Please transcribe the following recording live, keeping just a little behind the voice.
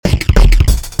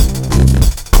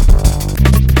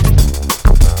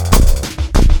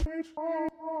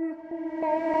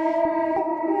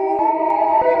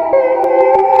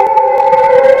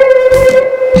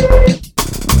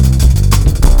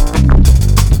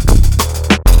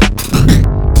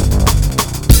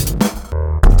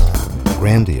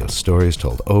Grandiose stories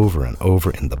told over and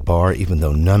over in the bar, even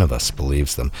though none of us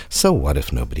believes them. So what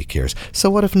if nobody cares?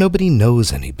 So what if nobody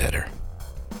knows any better?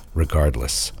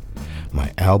 Regardless,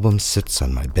 my album sits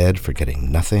on my bed,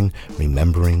 forgetting nothing,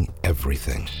 remembering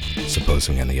everything,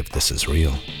 supposing any of this is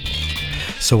real.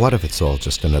 So what if it's all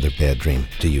just another bad dream?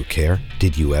 Do you care?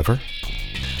 Did you ever?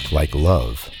 Like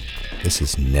love, this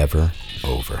is never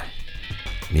over.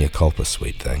 Mea culpa,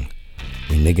 sweet thing.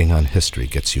 Reneging on history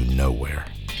gets you nowhere,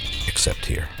 except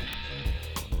here.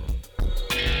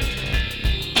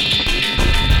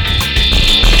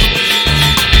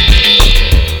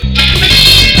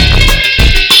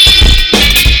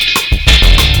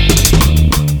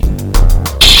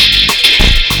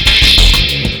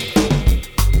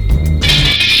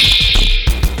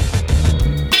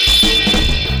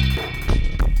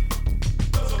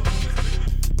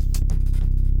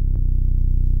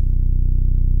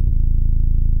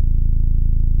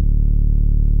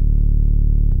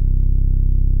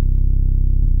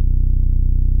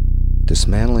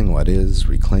 Dismantling what is,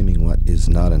 reclaiming what is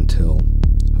not until,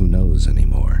 who knows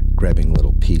anymore, grabbing a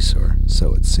little piece, or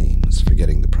so it seems,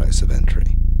 forgetting the price of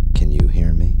entry. Can you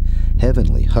hear me?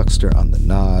 Heavenly huckster on the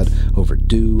nod,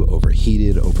 overdue,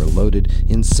 overheated, overloaded,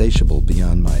 insatiable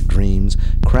beyond my dreams,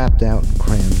 crapped out and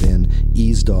crammed in,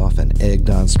 eased off and egged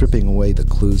on, stripping away the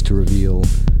clues to reveal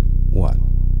what?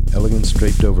 Elegance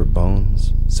draped over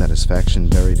bones? Satisfaction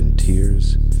buried in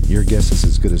tears? Your guess is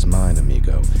as good as mine,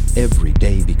 amigo. Every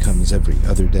day becomes every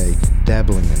other day,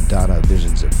 dabbling in Dada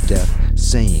visions of death,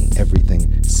 saying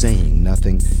everything, saying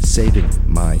nothing, saving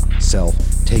myself,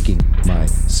 taking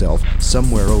myself,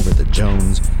 somewhere over the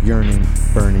Jones, yearning,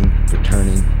 burning,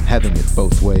 returning, having it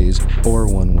both ways, or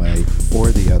one way,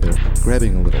 or the other,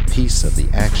 grabbing a little piece of the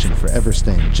action, forever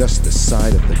staying just this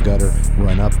side of the gutter,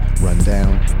 run up, run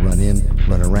down, run in,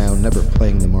 run around, never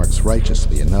playing the marks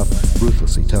righteously enough,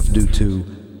 ruthlessly tough due to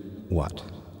what?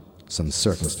 Some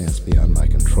circumstance beyond my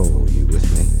control, you with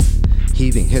me?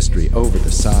 Heaving history over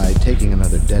the side, taking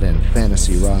another dead-end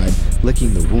fantasy ride,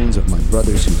 licking the wounds of my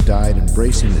brothers who died,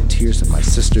 embracing the tears of my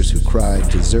sisters who cried,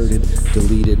 deserted,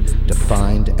 deleted,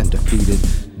 defined, and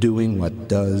defeated, doing what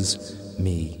does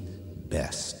me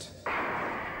best.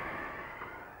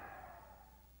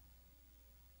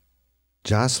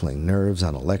 Jostling nerves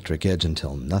on electric edge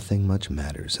until nothing much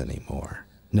matters anymore.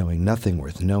 Knowing nothing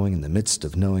worth knowing in the midst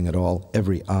of knowing it all,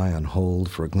 every eye on hold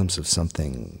for a glimpse of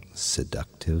something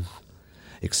seductive.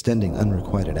 Extending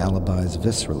unrequited alibis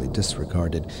viscerally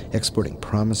disregarded, exporting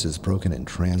promises broken in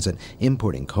transit,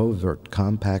 importing covert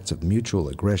compacts of mutual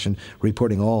aggression,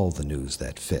 reporting all the news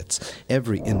that fits.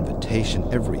 Every invitation,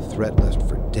 every threat left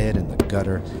for dead in the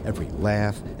gutter, every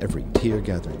laugh, every tear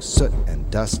gathering soot and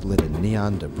dust lit in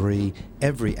neon debris,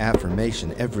 every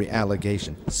affirmation, every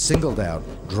allegation, singled out,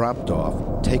 dropped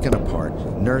off, taken apart,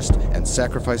 nursed and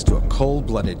sacrificed to a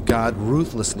cold-blooded God,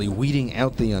 ruthlessly weeding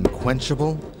out the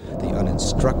unquenchable, the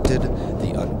uninstructed,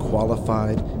 the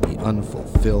unqualified, the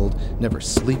unfulfilled, never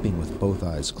sleeping with both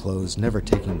eyes closed, never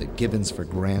taking the givens for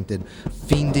granted,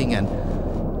 fiending and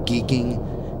geeking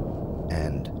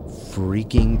and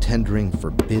freaking, tendering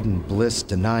forbidden bliss,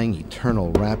 denying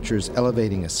eternal raptures,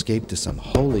 elevating escape to some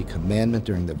holy commandment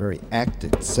during the very act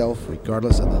itself,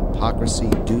 regardless of the hypocrisy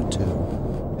due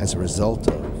to, as a result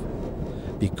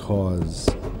of, because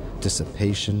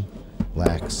dissipation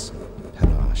lacks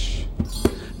panache.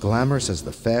 Glamorous as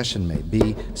the fashion may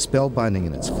be, spellbinding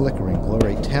in its flickering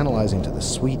glory, tantalizing to the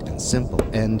sweet and simple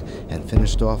end, and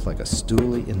finished off like a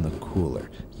stoolie in the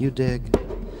cooler. You dig?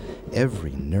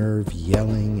 Every nerve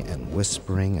yelling and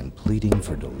whispering and pleading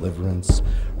for deliverance.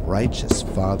 Righteous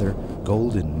father,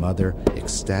 golden mother,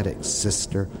 ecstatic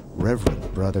sister,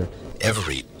 reverend brother.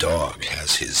 Every dog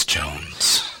has his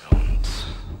Jones.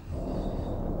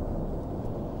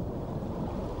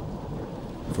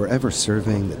 Forever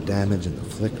surveying the damage in the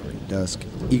flickering dusk,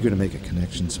 eager to make a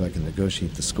connection so I can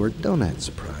negotiate the score. Don't act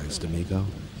surprised, amigo.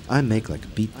 I make like a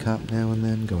beat cop now and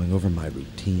then, going over my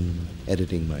routine,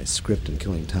 editing my script and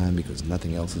killing time because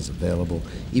nothing else is available,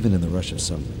 even in the rush of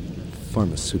some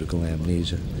pharmaceutical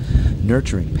amnesia.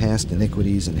 Nurturing past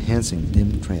iniquities, enhancing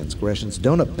dim transgressions.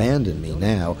 Don't abandon me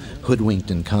now,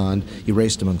 hoodwinked and conned,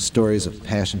 erased among stories of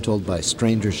passion told by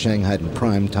strangers shanghaied in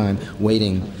prime time,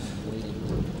 waiting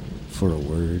for a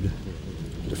word,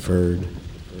 deferred,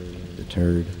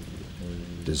 deterred,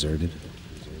 deserted.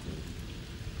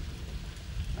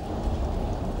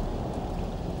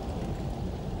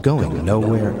 Going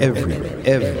nowhere every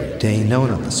day, no one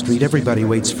on the street, everybody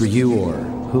waits for you or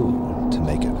who to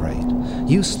make it right.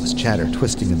 Useless chatter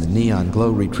twisting in the neon glow,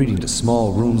 retreating to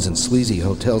small rooms in sleazy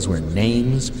hotels where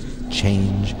names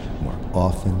change more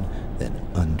often than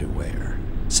underwear.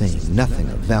 saying nothing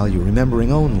of value,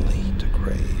 remembering only to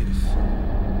crave.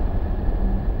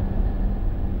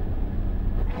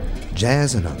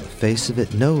 Jazz, and on the face of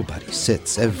it, nobody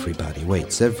sits, everybody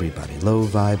waits, everybody low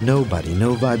vibe, nobody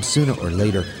no vibe, sooner or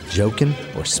later, joking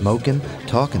or smoking,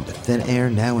 talking to thin air,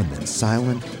 now and then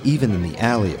silent, even in the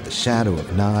alley of the shadow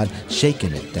of Nod,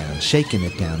 shaking it down,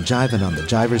 jiving on the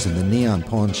jivers in the neon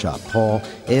pawn shop hall.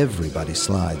 Everybody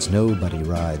slides, nobody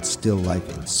rides, still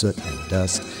life in soot and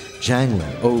dust,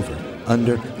 jangling over,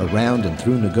 under, around, and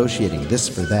through, negotiating this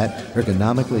for that,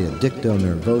 ergonomically addicto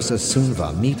nervosa, sun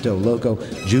va mito loco,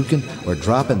 juking or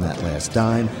dropping that last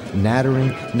dime,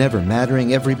 nattering, never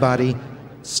mattering. Everybody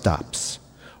stops,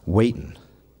 waiting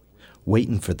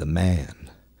for the man,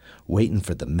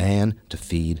 to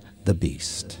feed the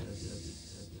beast.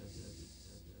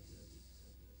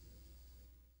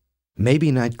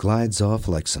 Maybe night glides off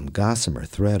like some gossamer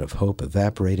thread of hope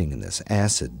evaporating in this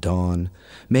acid dawn.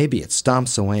 Maybe it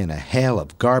stomps away in a hail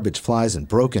of garbage flies and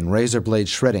broken razor blades,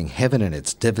 shredding heaven in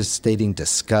its devastating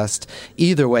disgust.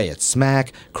 Either way, it's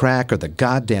smack, crack, or the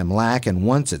goddamn lack, and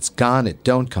once it's gone, it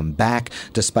don't come back,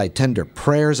 despite tender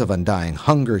prayers of undying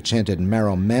hunger, chanted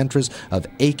marrow mantras of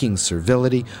aching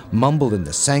servility, mumbled in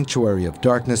the sanctuary of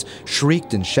darkness,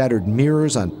 shrieked in shattered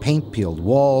mirrors on paint-peeled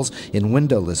walls, in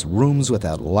windowless rooms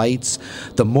without lights.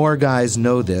 The more guys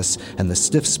know this, and the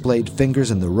stiff-splayed fingers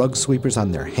and the rug sweepers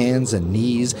on their hands and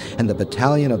knees, and the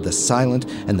battalion of the silent,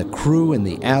 and the crew in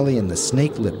the alley, and the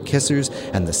snake-lipped kissers,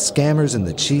 and the scammers in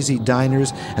the cheesy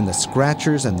diners, and the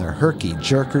scratchers and the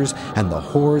herky-jerkers, and the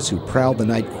whores who prowl the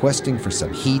night questing for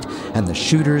some heat, and the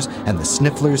shooters, and the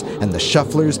snifflers, and the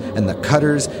shufflers, and the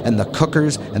cutters, and the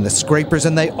cookers, and the scrapers,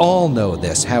 and they all know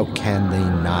this. How can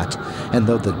they not? And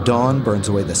though the dawn burns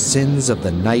away the sins of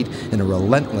the night in a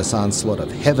relentless onslaught of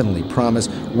heavenly promise,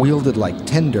 wielded like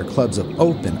tender clubs of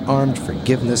open-armed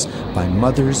forgiveness by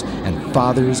mothers and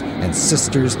fathers and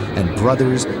sisters and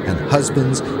brothers and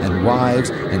husbands and wives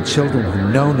and children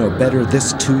who know no better,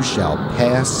 this too shall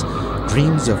pass.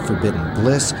 Dreams of forbidden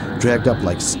bliss, dragged up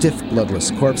like stiff,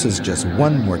 bloodless corpses just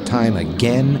one more time,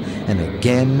 again and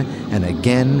again and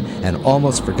again, and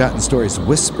almost forgotten stories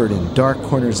whispered in dark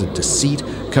corners of deceit,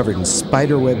 covered in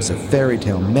spiderwebs of fairy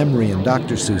tale memory and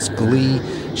Dr. Seuss glee,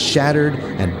 shattered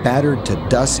and battered to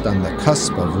dust on the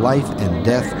cusp of life and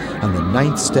death, on the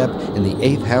ninth step, in the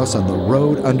eighth house, on the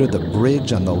road, under the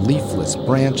bridge, on the leafless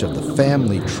branch of the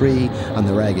family tree, on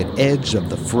the ragged edge of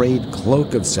the frayed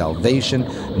cloak of salvation.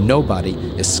 Nobody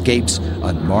escapes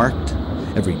unmarked.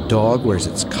 Every dog wears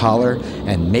its collar,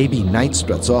 and maybe night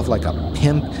struts off like a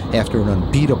pimp after an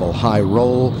unbeatable high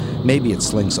roll. Maybe it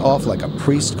slinks off like a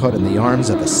priest caught in the arms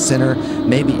of a sinner.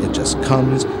 Maybe it just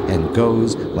comes and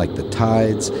goes like the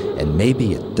tides, and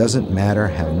maybe it doesn't matter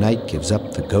how night gives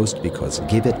up the ghost, because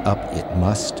give it up it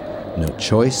must. No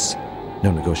choice,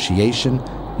 no negotiation,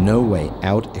 no way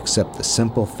out except the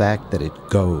simple fact that it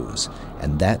goes,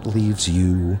 and that leaves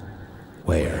you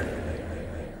where?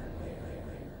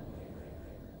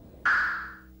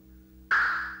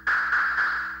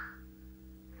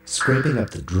 Scraping up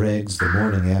the dregs the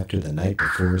morning after the night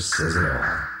before says it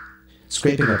all.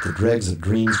 Scraping up the dregs of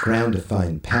dreams ground to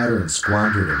find powder and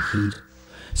squandered in heat.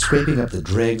 Scraping up the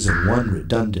dregs in one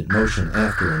redundant motion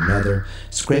after another.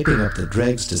 Scraping up the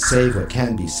dregs to save what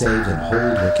can be saved and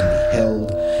hold what can be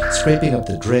held. Scraping up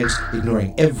the dregs,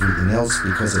 ignoring everything else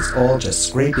because it's all just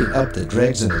scraping up the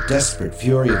dregs in a desperate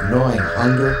fury of gnawing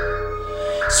hunger.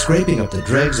 Scraping up the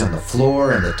dregs on the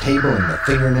floor and the table and the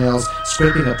fingernails,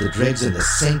 scraping up the dregs in the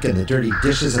sink and the dirty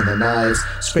dishes and the knives,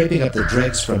 scraping up the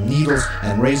dregs from needles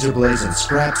and razor blades and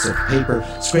scraps of paper,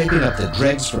 scraping up the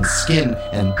dregs from skin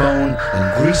and bone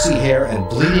and greasy hair and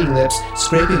bleeding lips,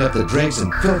 scraping up the dregs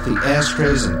in filthy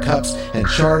ashtrays and cups and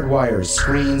charred wire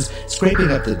screens,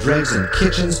 scraping up the dregs in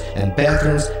kitchens and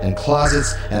bathrooms and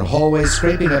closets and hallways,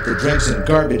 scraping up the dregs in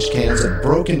garbage cans and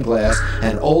broken glass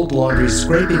and old laundry,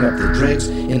 scraping up the dregs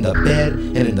in the bed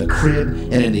and in the crib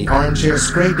and in the armchair,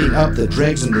 scraping up the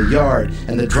dregs in the yard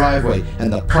and the driveway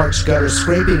and the parched gutter,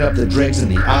 scraping up the dregs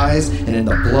in the eyes and in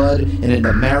the blood and in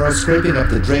the marrow, scraping up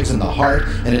the dregs in the heart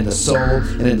and in the soul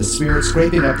and in the spirit,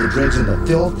 scraping up the dregs in the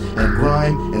filth and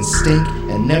grime and stink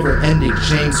and never-ending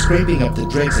shame, scraping up the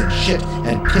dregs in shit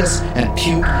and piss and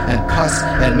puke and pus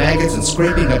and maggots, and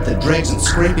scraping up the dregs and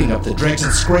scraping up the dregs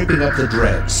and scraping up the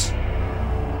dregs.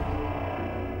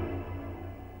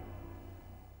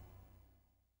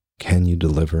 Can you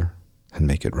deliver and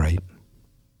make it right,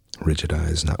 rigid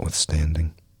eyes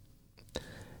notwithstanding?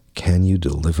 Can you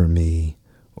deliver me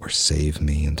or save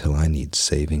me until I need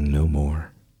saving no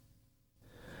more?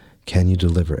 Can you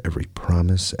deliver every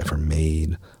promise ever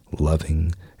made,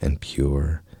 loving and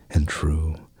pure and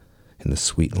true, in the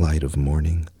sweet light of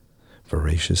morning,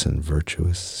 voracious and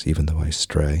virtuous even though I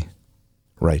stray,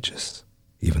 righteous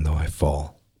even though I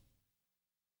fall.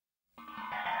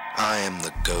 I am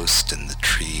the ghost in the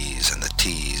trees and the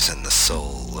teas and the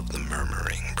soul of the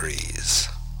murmuring breeze.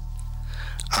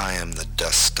 I am the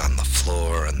dust on the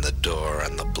floor and the door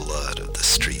and the blood of the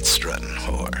street-strutting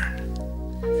whore.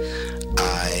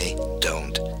 I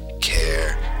don't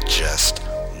care just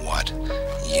what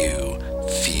you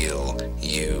feel,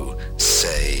 you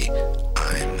say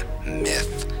I'm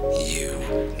myth, you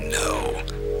know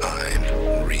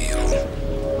I'm real.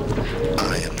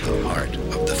 I am the heart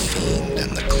of the fiend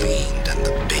and the cleaned and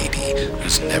the baby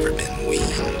who's never been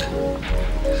weaned.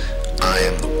 I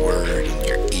am the word in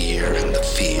your ear and the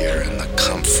fear and the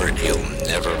comfort you'll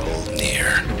never hold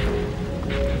near.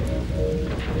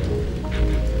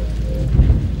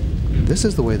 This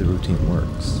is the way the routine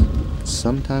works.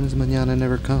 Sometimes mañana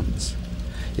never comes.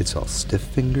 It's all stiff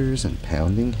fingers and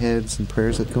pounding heads and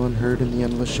prayers that go unheard in the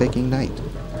endless shaking night.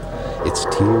 It's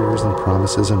tears and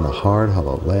promises and the hard,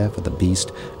 hollow laugh of the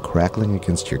beast crackling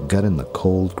against your gut in the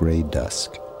cold, gray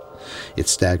dusk.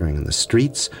 It's staggering in the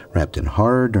streets, wrapped in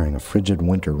horror during a frigid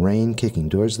winter rain, kicking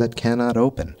doors that cannot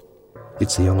open.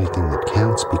 It's the only thing that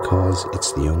counts because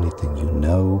it's the only thing you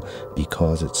know,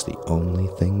 because it's the only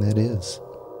thing that is.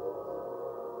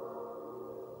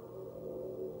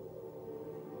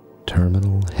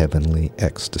 Terminal heavenly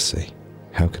ecstasy.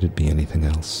 How could it be anything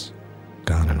else?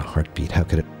 Gone in a heartbeat. How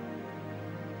could it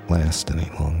last any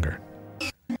longer?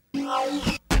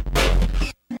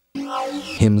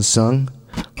 Hymns sung,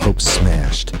 hope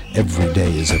smashed. Every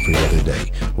day is every other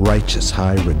day. Righteous,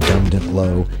 high, redundant,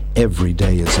 low. Every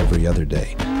day is every other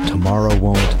day. Tomorrow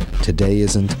won't, today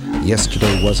isn't,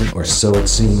 yesterday wasn't, or so it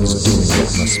seems. Doing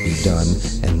what must be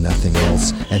done, and nothing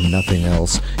else, and nothing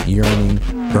else. Yearning,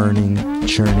 burning,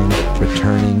 churning,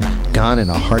 returning. Gone in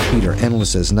a heartbeat or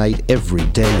endless as night. Every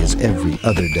day is every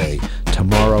other day.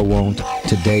 Tomorrow won't,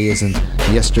 today isn't,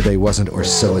 yesterday wasn't, or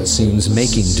so it seems.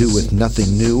 Making do with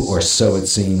nothing new, or so it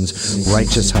seems.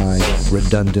 Righteous high,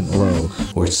 redundant low,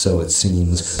 or so it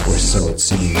seems, or so it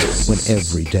seems. When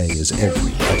every day is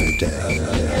every other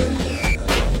day.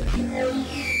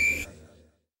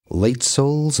 Late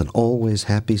souls and always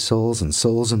happy souls and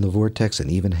souls in the vortex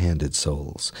and even-handed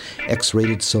souls.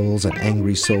 X-rated souls and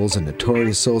angry souls and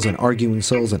notorious souls and arguing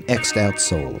souls and X'd-out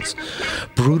souls.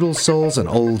 Brutal souls and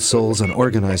old souls and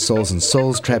organized souls and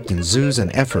souls trapped in zoos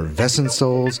and effervescent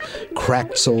souls.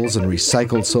 Cracked souls and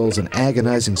recycled souls and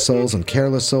agonizing souls and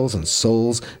careless souls and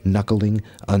souls knuckling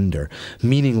under.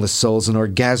 Meaningless souls and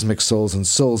orgasmic souls and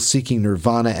souls seeking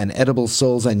nirvana and edible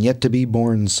souls and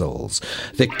yet-to-be-born souls.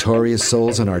 Victorious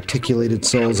souls and articulated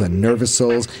souls and nervous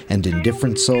souls and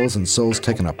indifferent souls and souls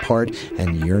taken apart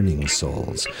and yearning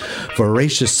souls.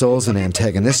 Voracious souls and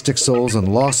antagonistic souls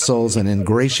and lost souls and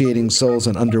ingratiating souls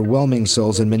and underwhelming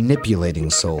souls and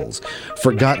manipulating souls.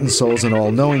 Forgotten souls and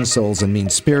all-knowing souls and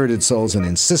mean-spirited souls and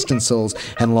insistent souls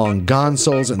and long-gone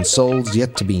souls and souls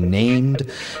yet to be named.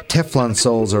 Teflon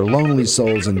souls or lonely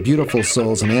souls and beautiful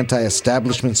souls and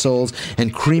anti-establishment souls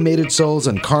and cremated souls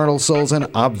and carnal souls and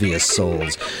obvious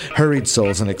souls. Hurried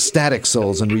souls and ecstatic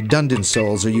souls and redundant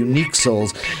souls or unique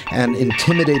souls and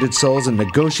intimidated souls and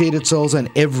negotiated souls and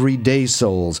everyday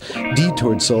souls,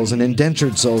 detoured souls and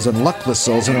indentured souls and luckless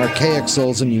souls and archaic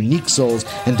souls and unique souls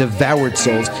and devoured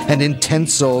souls and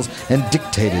intense souls and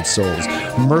dictated souls,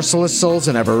 merciless souls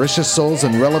and avaricious souls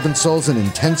and relevant souls and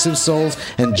intensive souls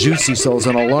and juicy souls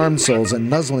and alarmed souls and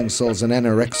nuzzling souls and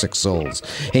anorexic souls,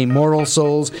 amoral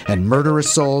souls and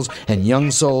murderous souls and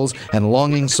young souls and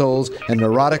longing souls and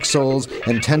neurotic souls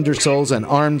and tender souls and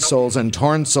armed souls and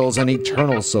torn souls and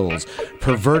eternal souls,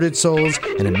 perverted souls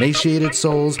and emaciated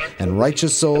souls and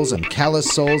righteous souls and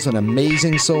callous souls and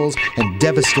amazing souls and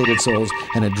devastated souls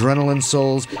and adrenaline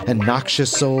souls and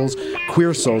noxious souls,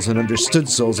 queer souls and understood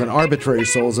souls and arbitrary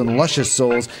souls and luscious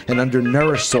souls and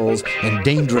undernourished souls and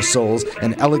dangerous souls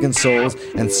and elegant souls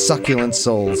and succulent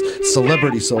souls,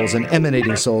 celebrity souls and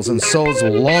emanating souls and souls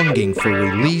longing for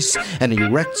release and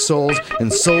erect souls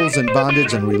and souls in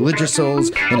bondage and religious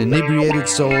souls and inebriated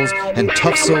souls and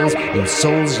tough souls and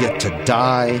souls yet to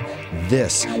die.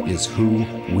 This is who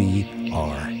we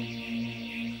are.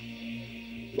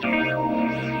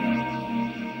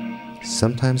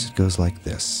 Sometimes it goes like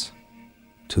this.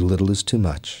 Too little is too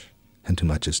much, and too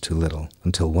much is too little,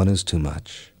 until one is too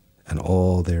much, and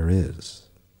all there is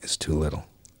too little.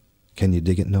 Can you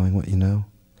dig it knowing what you know?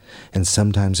 And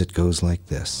sometimes it goes like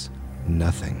this.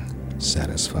 Nothing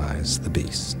satisfies the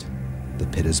beast. The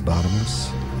pit is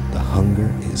bottomless. The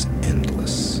hunger is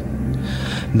endless.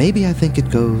 Maybe I think it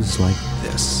goes like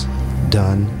this.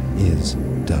 Done is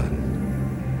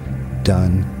done.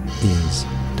 Done is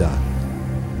done.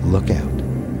 Look out.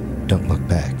 Don't look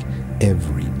back.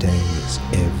 Every day is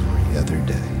every other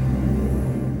day.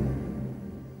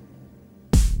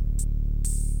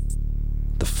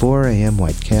 The 4 a.m.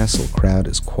 White Castle crowd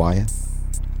is quiet,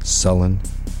 sullen,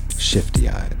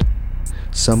 shifty-eyed.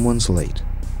 Someone's late.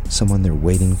 Someone they're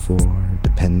waiting for,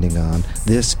 depending on.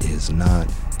 This is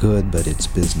not good, but it's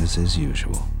business as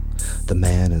usual. The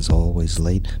man is always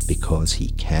late because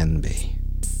he can be.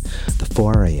 The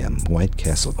 4 a.m. White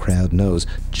Castle crowd knows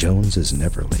Jones is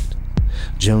never late.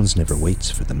 Jones never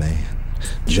waits for the man.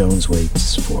 Jones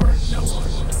waits for no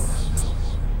one.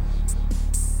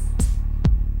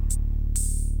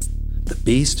 The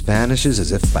beast vanishes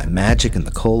as if by magic in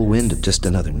the cold wind of just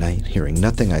another night, hearing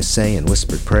nothing I say in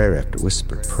whispered prayer after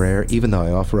whispered prayer, even though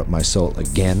I offer up my soul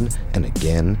again and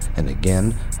again and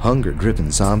again,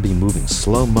 hunger-driven zombie moving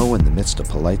slow-mo in the midst of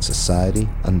polite society,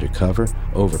 undercover,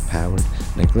 overpowered,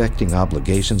 neglecting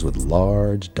obligations with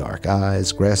large, dark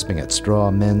eyes, grasping at straw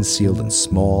men sealed in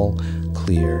small,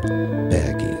 clear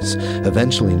baggies,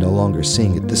 eventually no longer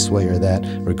seeing it this way or that,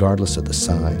 regardless of the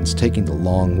signs, taking the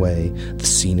long way, the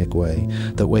scenic way,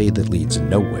 the way that leads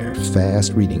nowhere,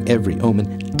 fast, reading every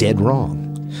omen dead wrong,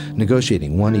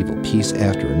 negotiating one evil peace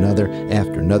after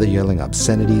another, yelling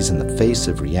obscenities in the face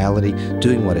of reality,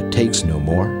 doing what it takes no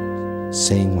more,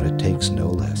 saying what it takes no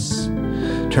less.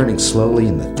 Turning slowly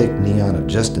in the thick neon of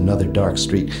just another dark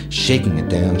street, shaking it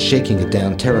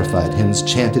down, terrified hymns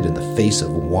chanted in the face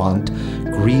of want,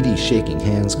 greedy shaking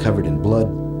hands covered in blood,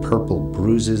 purple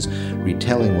bruises,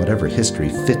 retelling whatever history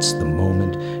fits the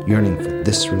moment, yearning for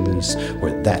this release,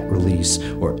 or that release,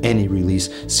 or any release,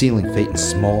 sealing fate in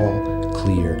small,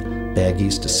 clear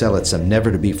baggies to sell at some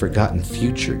never-to-be-forgotten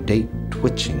future date,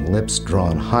 twitching lips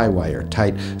drawn high-wire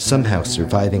tight, somehow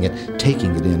surviving it,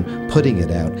 taking it in, putting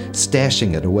it out,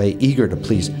 stashing it away, eager to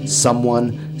please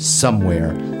someone,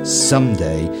 somewhere,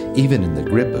 someday, even in the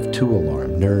grip of two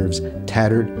alarmed nerves,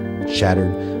 tattered,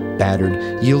 shattered,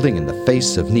 battered, yielding in the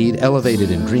face of need, elevated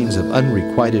in dreams of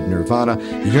unrequited nirvana,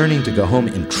 yearning to go home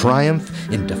in triumph,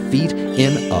 in defeat,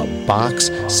 in a box,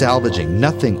 salvaging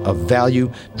nothing of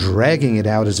value, dragging it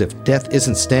out as if death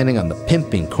isn't standing on the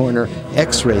pimping corner,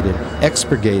 X-rated,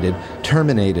 expurgated,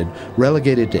 terminated,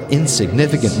 relegated to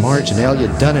insignificant marginalia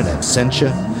done in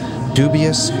absentia,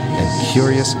 dubious and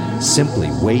curious, simply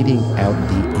waiting out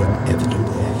the inevitable.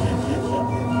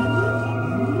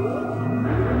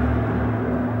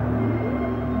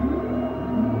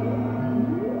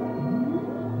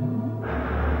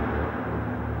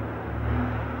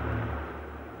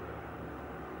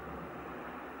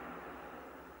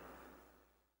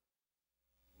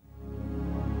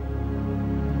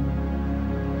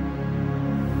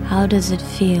 How does it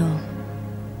feel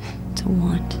to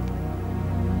want?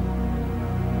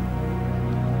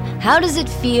 How does it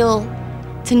feel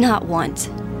to not want?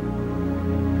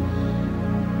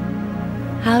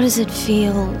 How does it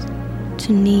feel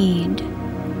to need?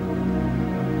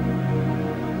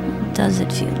 How does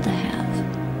it feel to have?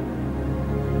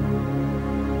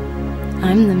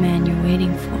 I'm the man you're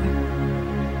waiting for.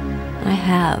 I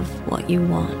have what you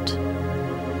want.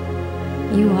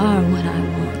 You are what I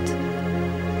want.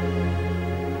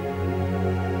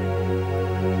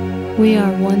 We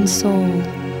are one soul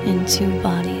in two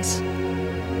bodies.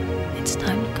 It's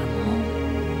time to come home.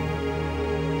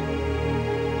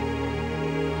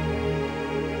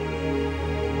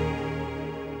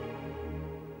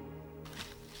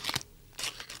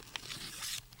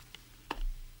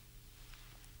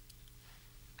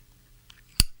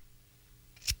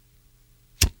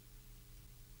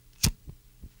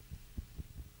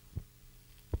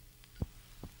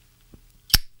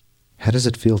 How does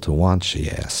it feel to want, she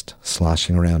asked,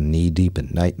 sloshing around knee-deep in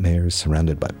nightmares,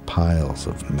 surrounded by piles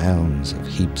of mounds of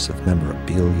heaps of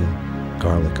memorabilia,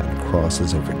 garlic on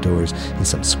crosses over doors in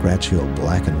some scratchy old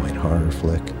black and white horror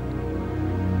flick.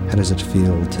 How does it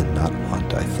feel to not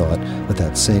want, I thought,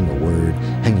 without saying a word,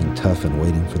 hanging tough and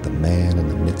waiting for the man in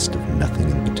the midst of nothing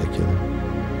in particular?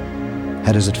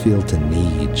 How does it feel to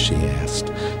need, she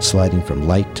asked, sliding from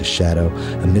light to shadow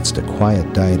amidst a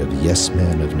quiet diet of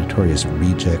yes-men, of notorious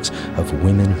rejects, of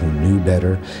women who knew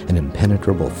better, an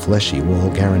impenetrable fleshy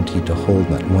wall guaranteed to hold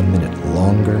not 1 minute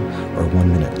longer or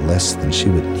 1 minute less than she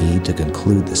would need to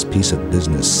conclude this piece of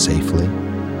business safely?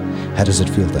 How does it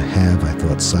feel to have, I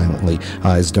thought silently,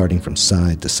 eyes darting from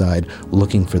side to side,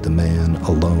 looking for the man,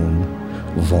 alone,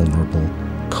 vulnerable,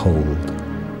 cold?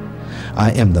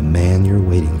 I am the man you're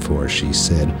waiting for, she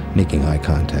said, making eye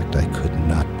contact I could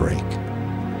not break.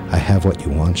 I have what you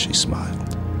want, she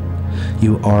smiled.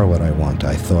 You are what I want,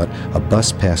 I thought. A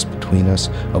bus passed between us,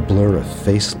 a blur of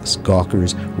faceless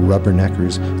gawkers,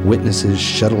 rubberneckers, witnesses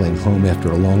shuttling home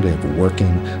after a long day of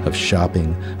working, of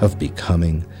shopping, of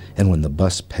becoming. And when the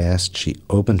bus passed, she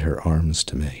opened her arms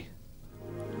to me.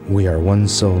 We are one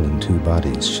soul in two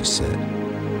bodies, she said.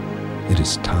 It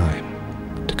is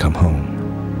time to come home.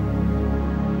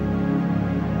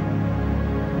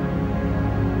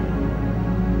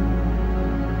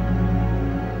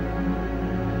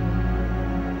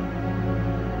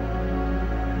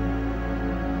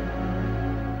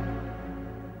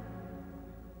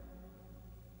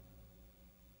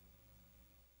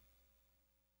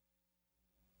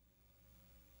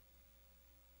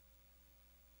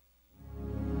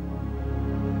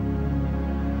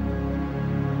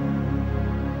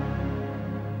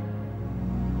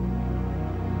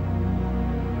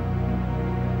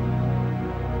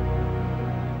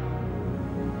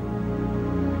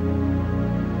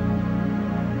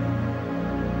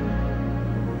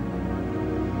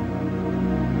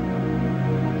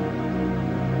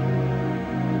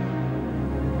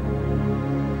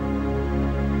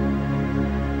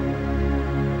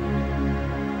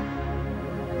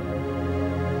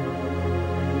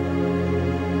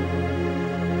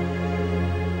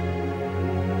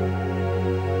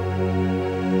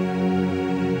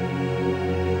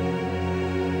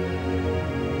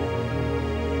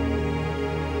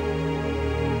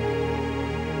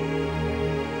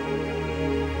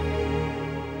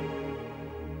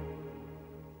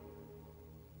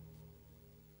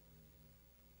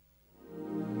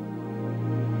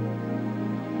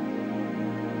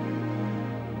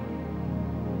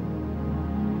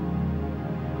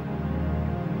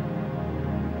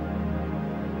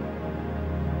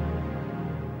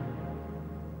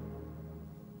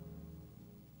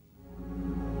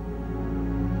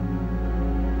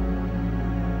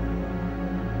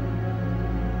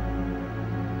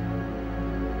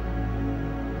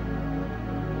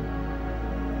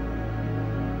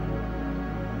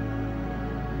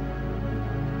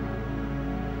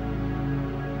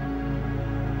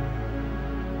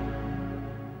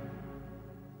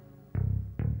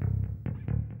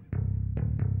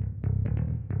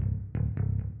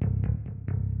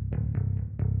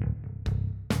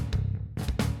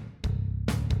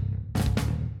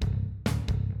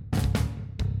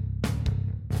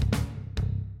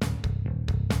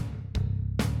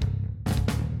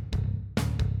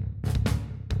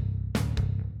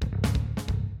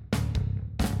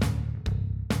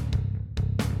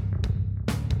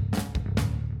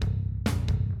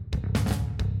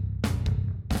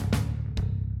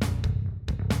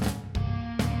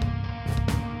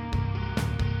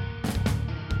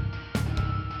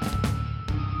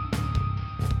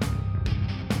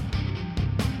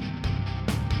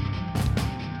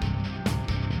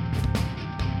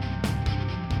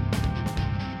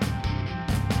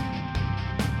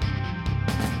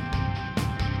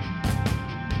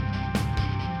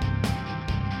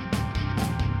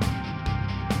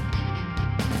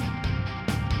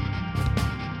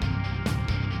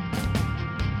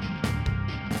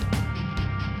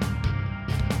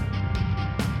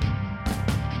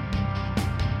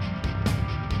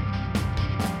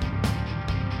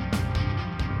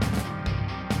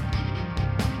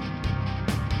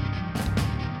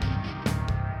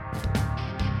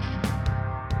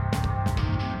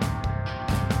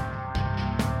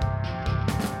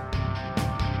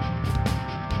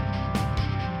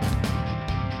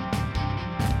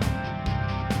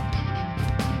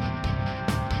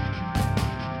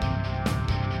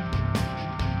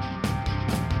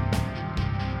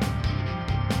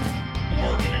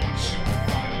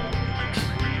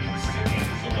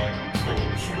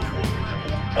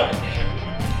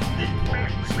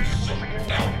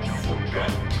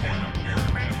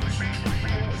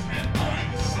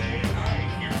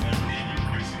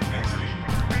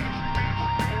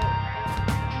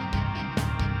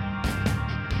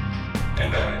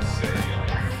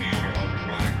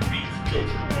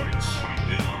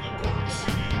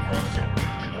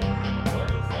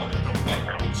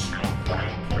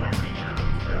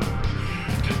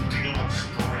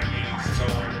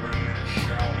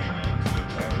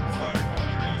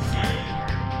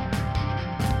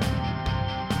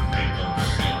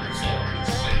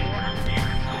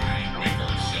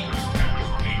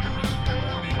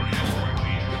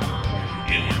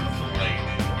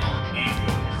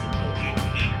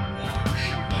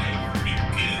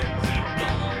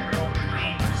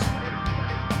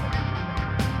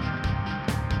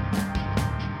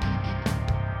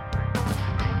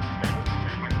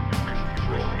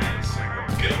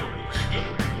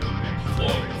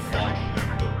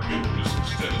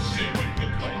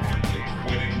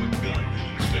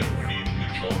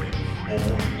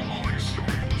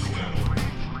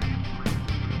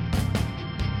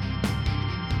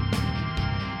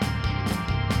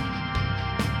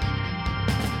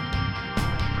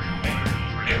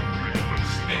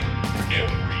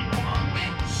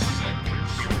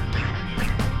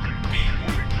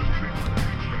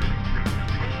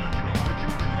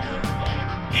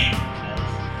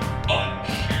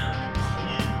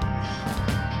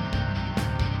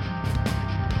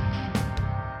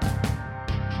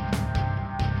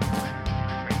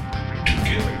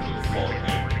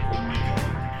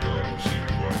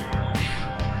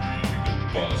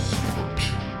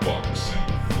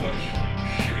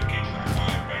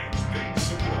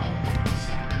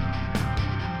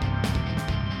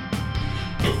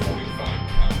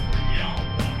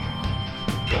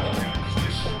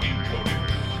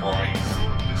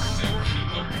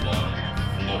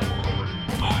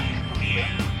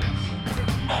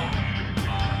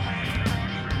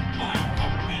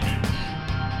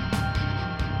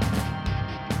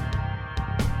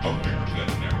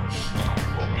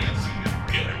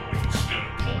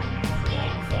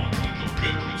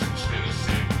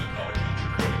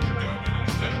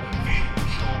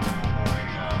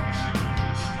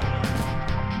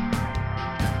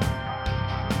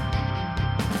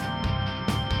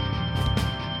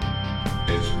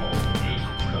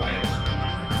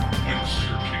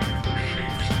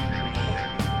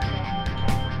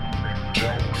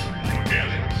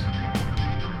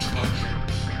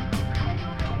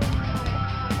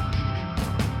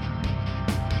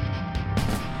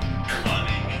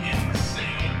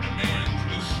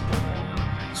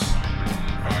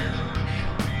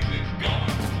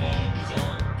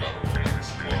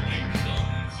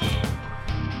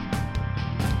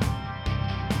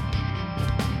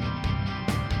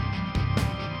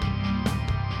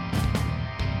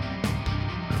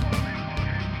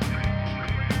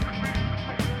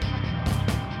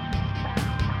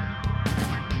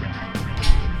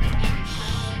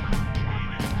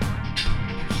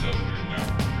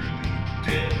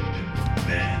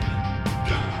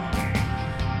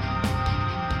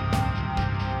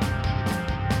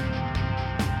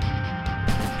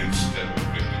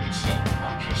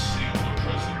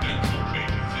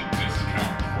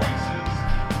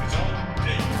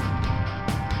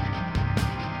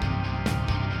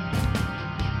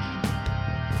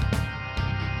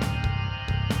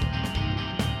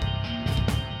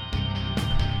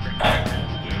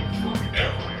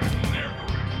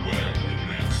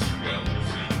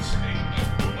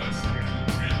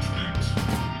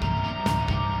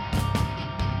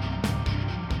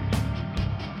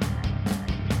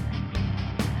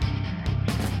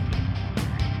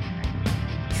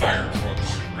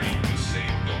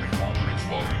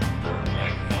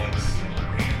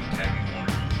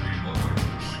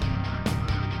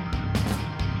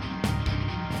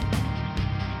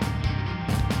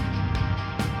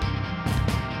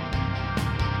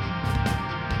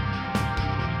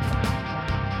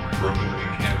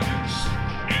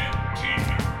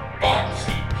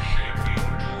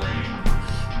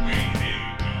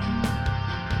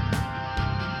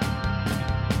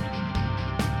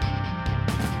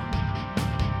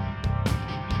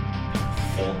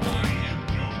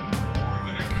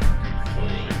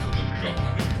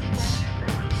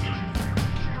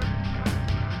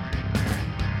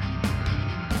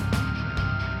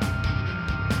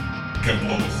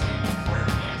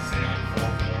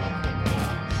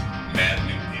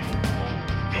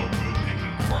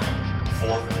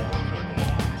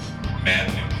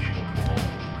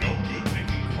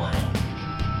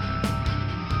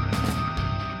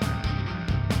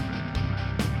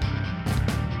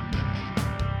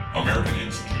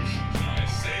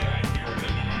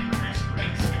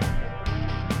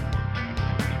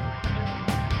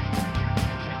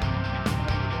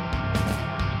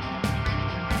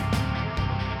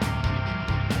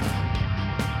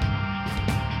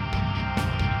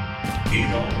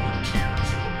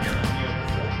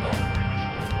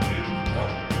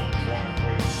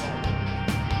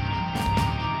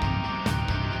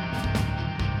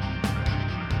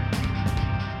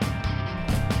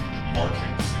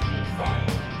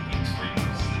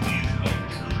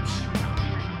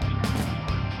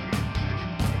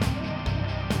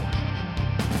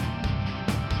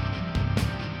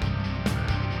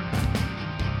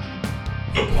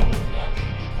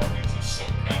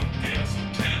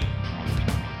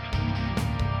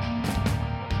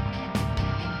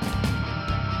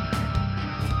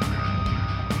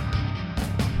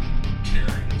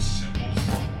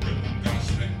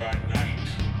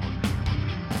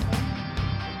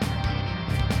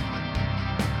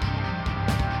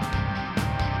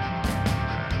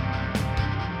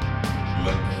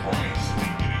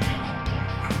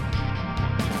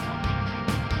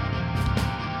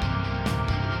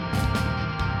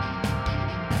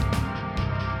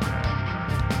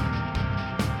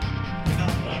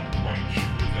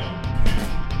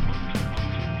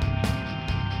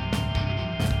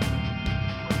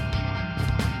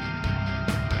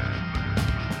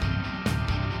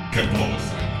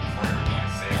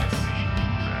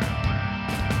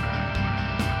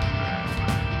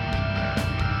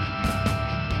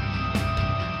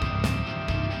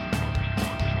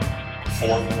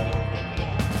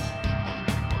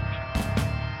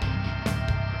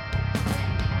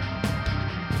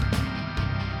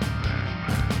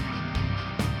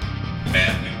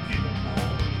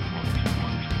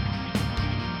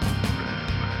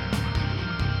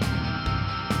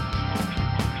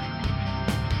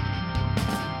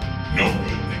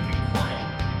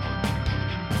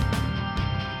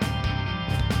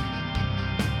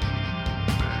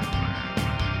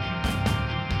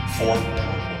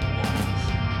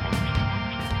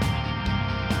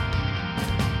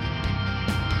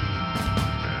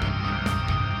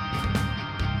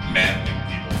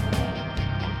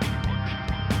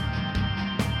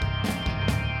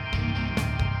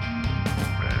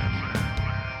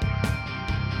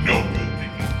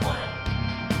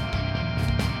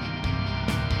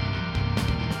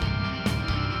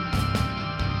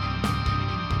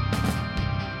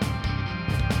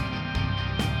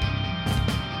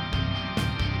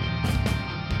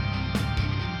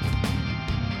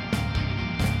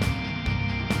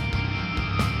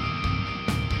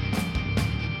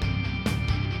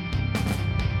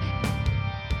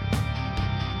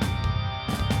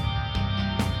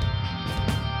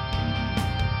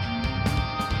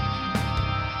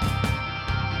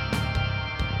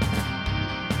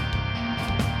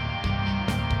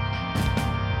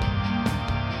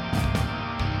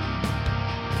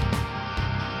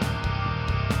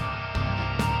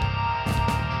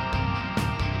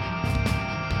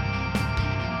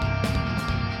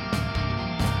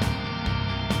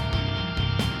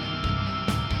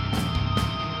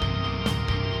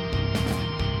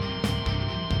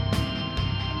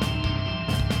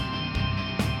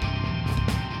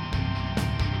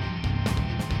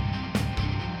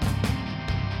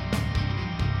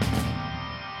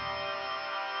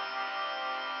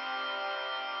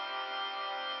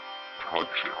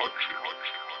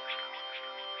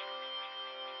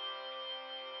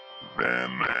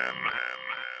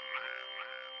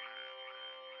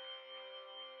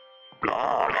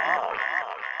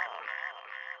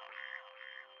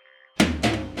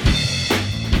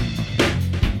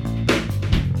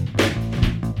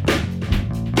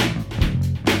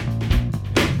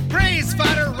 Praise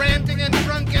fodder, ranting and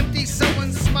drunk, empty.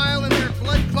 Someone's smile and their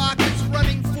blood clock is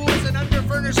running. Fools in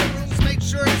underfurnished rooms make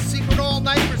sure it's secret all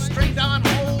night, restrained on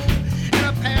hold in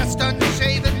a past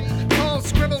unshaven. All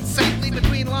scribbled safely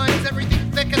between lines,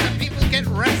 everything thick and the people get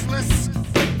restless.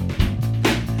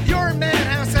 Your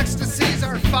madhouse ecstasies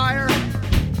are fire,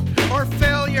 or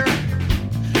failure,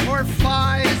 or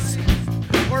flies,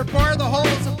 or bar the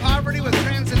holes of poverty with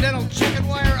transcendental chicken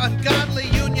wire, ungodly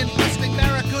union busting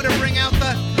barracuda bring out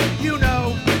the, you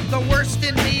know, the worst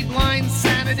in me, blind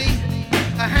sanity,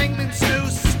 a hangman's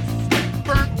noose,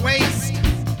 burnt waste,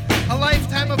 a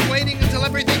lifetime of waiting until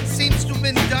everything seems to have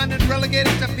been done and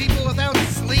relegated to people without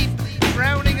sleep,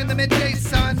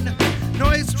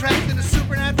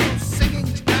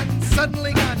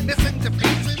 suddenly gone missing to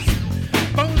pieces.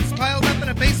 Bones piled up in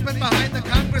a basement behind the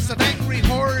Congress of Angry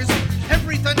Whores.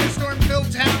 Every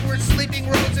thunderstorm-filled town where sleeping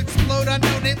roads explode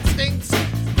unknown instincts.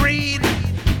 Greed,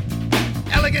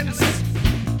 elegance,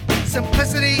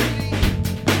 simplicity,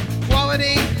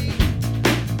 quality.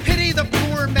 Pity the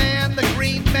poor man, the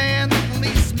green man, the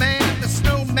policeman, the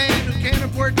snowman who can't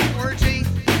afford the orgy.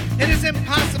 It is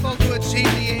impossible to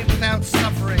achieve the aim without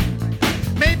suffering.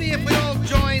 Maybe if we all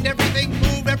joined everything,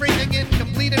 move everything in,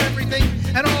 completed everything,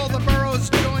 and all the boroughs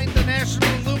joined the National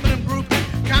Aluminum Group,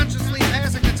 consciously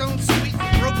passing its own sweet,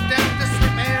 broke-down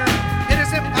disrepair, it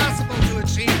is impossible to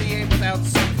achieve the aim without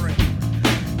suffering.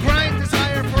 Grind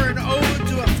desire for an ode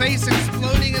to a face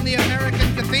exploding in the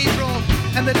American cathedral,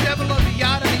 and the devil of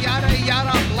yada, yada,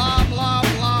 yada, blah, blah,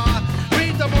 blah.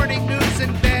 Read the morning news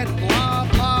in bed, blah,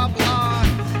 blah, blah.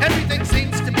 Everything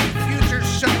seems to be future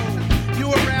show.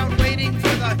 You around waiting for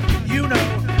the,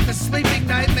 the sleeping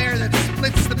nightmare that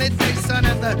splits the midday sun,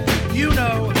 and the,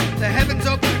 the heavens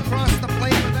open across the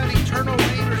plain without eternal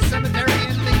rain or cemetery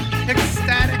ending.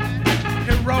 Ecstatic,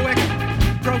 heroic,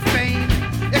 profane,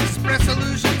 express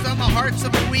illusions on the hearts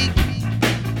of the weak.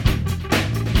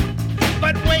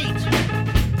 But wait,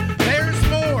 there's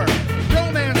more.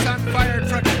 Romance on fire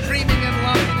trucks, dreaming and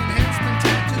longing, enhancement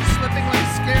tattoos slipping like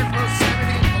scarecrow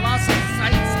sanity and colossal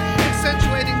sights,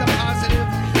 accentuating the positive.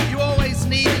 You always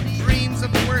needed dreams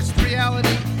of the worst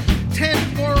reality.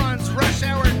 10 morons rush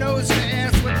hour nose to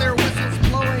ass with their whistles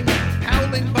blowing,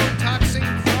 howling, botoxing,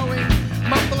 throwing,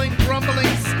 mumbling, grumbling,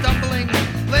 stumbling,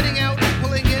 letting out and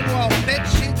pulling in while bed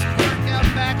sheets work out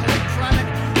back, electronic,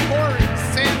 pouring,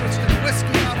 sandwiched and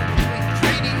whiskey bottle between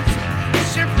trainees,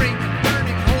 shivering and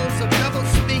burning holes of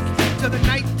double-speak to the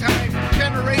nighttime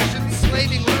generations,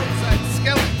 slaving roadside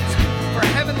skeletons for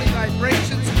heavenly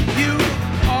vibrations. You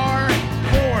are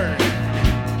bored.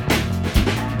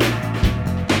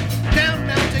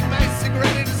 Down-mounting my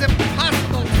cigarette, it is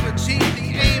impossible to achieve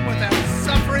the aim without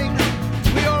suffering.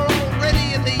 We are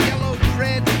already in the yellow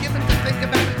dread, given to think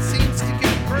about it seems to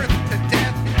give birth to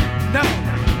death. No,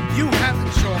 you have a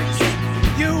choice.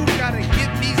 You gotta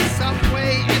give me some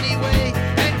way anyway.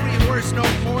 Angry horse know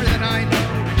more than I know.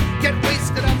 Get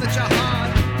wasted on the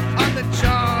jihad, on the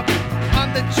job,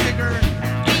 on the jigger.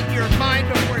 Eat your mind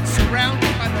before it's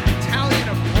surrounded by the battalion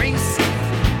of race.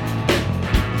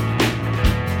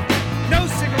 No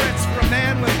cigarettes for a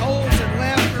man with holes and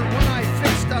laughter, one eye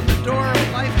fixed on the door,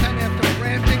 a lifetime after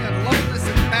ranting and loveless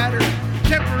and battered,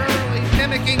 temporarily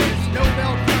mimicking his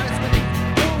Nobel Prize-winning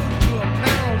ode to a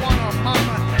marijuana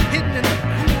mama hidden in the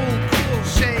cool, cool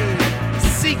shade,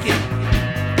 seeking,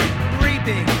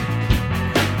 reaping,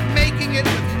 making it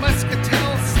with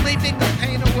muscatel, sleeping the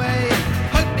pain away.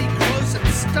 Hug me close and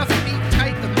stuff me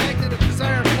tight. The magnet of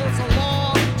desire pulls a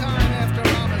long time after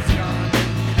mama's gone.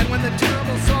 And when the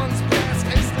terrible songs blast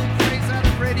hastily praise out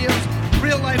of radios,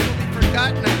 real life will be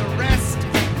forgotten and the rest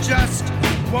just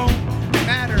won't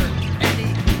matter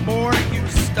anymore. You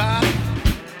stop.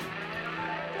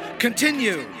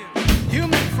 Continue.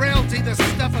 Human frailty, the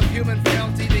stuff of human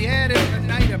frailty, the ad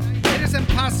infinitum. It is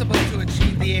impossible to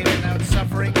achieve the aim without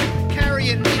suffering. Carry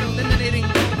and need eliminating,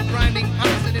 grinding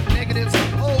positive negatives,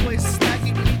 always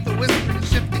stacking beneath the whispering,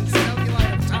 shifting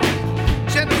cellulite of time.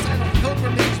 Genocidal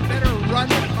pilgrimage better run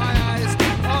with my eyes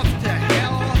off to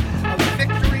hell. A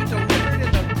victory delivered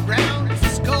in the round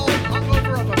skull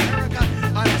hungover of America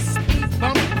on a speed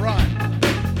bump run.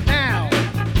 Now,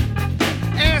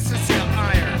 asses to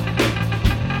iron.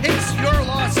 It's your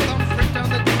lost thumbprint on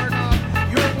the doorknob.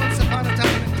 You're once upon a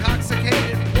time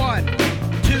intoxicated. 1,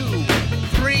 2,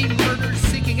 3 murders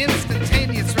seeking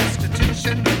instantaneous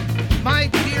restitution. My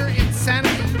dear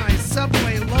insanity, my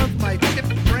subway love, my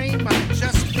chipped brain, my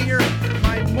just fear,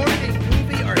 my morning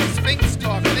movie are Sphinx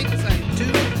talk things I do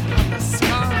on the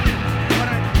sky. But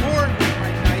I'm bored with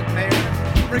my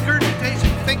nightmare. Regurgitation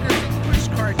fingers of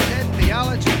pushcart dead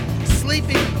theology,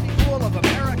 sleeping in the pool of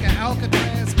America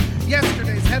Alcatraz.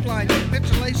 Yesterday's headline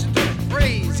capitulation to the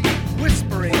praise,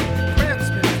 whispering,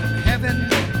 craftsmen from heaven.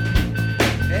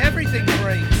 Everything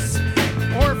breaks,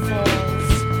 or falls,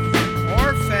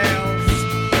 or fails.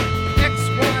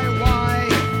 XYY,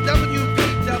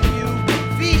 WPW,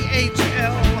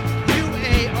 VHL,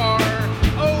 UAR,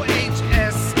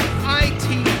 OHS,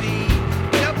 ITV,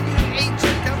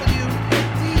 WHW,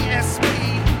 DSP,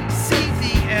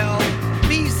 CDL,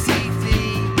 BCD,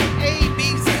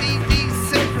 ABCD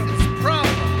syndromes.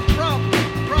 Problem, problem,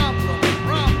 problem,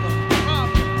 problem,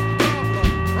 problem, problem,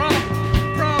 problem,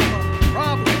 problem,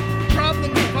 problem, problem,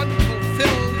 problem,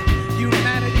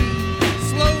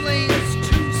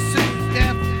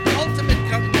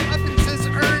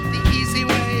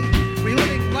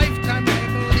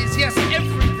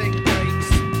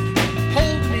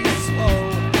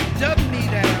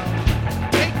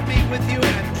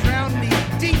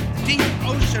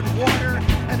 and water,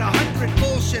 and 100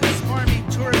 bullshit smarmy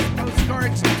tourist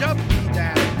postcards dub me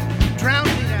down, drown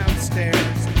me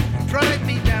downstairs, drive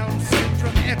me down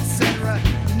syndrome, etc.,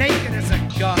 naked as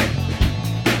a gun.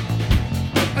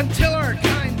 Until our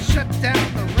kind shut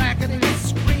down the racketing,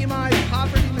 scream-eyed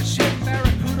poverty machine,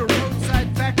 barracuda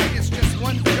roadside factory is just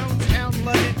one Jonestown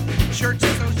London church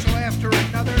social after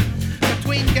another.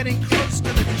 Between getting close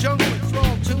to the junk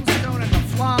withdrawal tombstone and the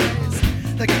flies,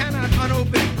 the cannot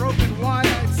unopened, broken,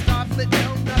 wide-eyed, stop-lit,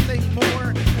 no nothing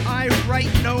more. I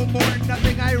write no more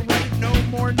nothing, I write no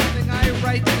more nothing, I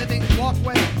write living,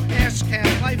 walkway, ash can,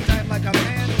 lifetime like a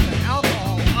man with an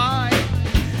alcohol eye.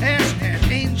 Ash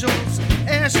can angels,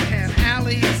 ash can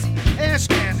alleys, ash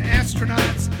can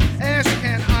astronauts, ash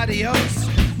can adios.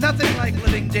 Nothing like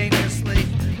living dangerously,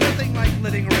 nothing like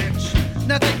living rich,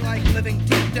 nothing like living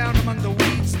deep down among the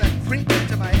weeds that creep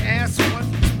into my ass once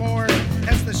more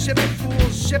as the ship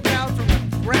fools ship out from a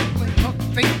grappling hook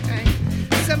think tank.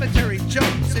 Cemetery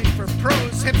jonesing for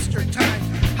prose hipster time,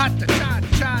 hot to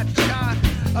cha-cha-cha,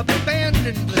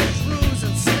 abandoned the shrews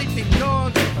and sleeping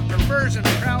dogs with a perversion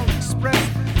prowl express.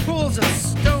 Pools of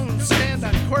stone stand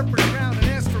on corporate ground and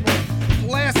ask for more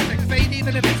plastic fate,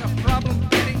 even if it's a problem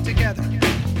getting together.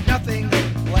 Nothing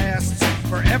lasts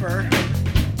forever.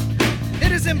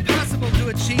 It is impossible to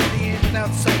achieve the aim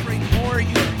without suffering. More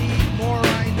you need, more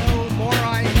I know, more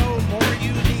I know, more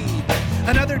you need.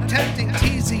 Another tempting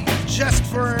teasy just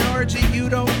for an orgy you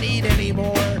don't need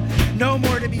anymore. No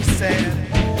more to be said.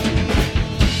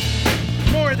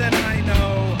 More than I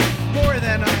know, more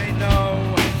than I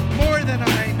know, more than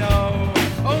I know.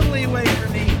 Only wait for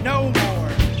me, no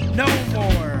more, no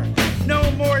more,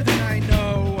 no more than I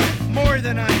know, more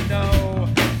than I know,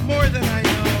 more than I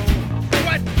know.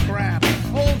 What crap,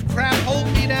 old crap,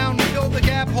 hold me down, fill the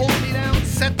gap, hold me down,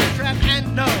 set the trap,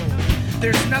 and no,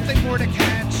 there's nothing more to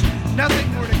catch,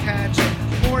 nothing more to catch,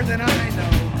 more than I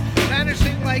know.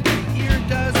 Vanishing like the ear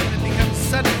does when it becomes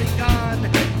suddenly gone.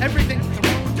 Everything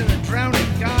thrown to the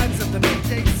drowning gods of the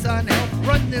midday sun. Help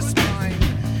run this mind,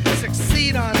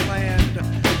 succeed on land.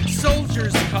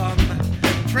 Soldiers come,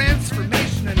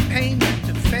 transformation and pain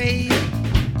to fade,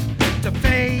 to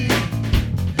fade,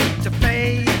 to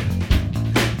fade,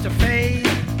 to fade.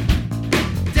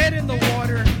 Dead in the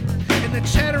water, in the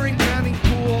chattering drowning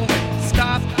pool.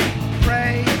 Stop,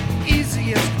 pray,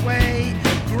 easiest way.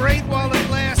 Great while it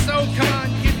lasts, oh come on,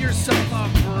 give yourself a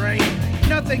break.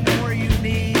 Nothing more you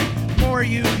need, more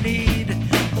you need,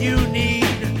 you need.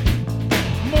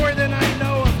 More than I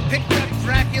know of picked up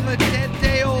Dracula, dead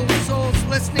day old souls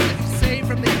listening to be saved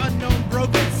from the unknown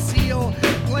broken seal.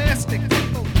 Plastic,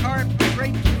 people, carp,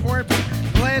 draped corpse,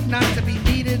 glad not to be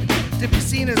needed, to be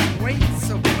seen as weights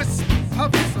of wispy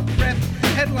puffs of breath,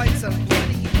 headlights on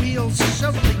bloody wheels,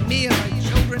 shoveling me and my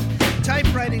children,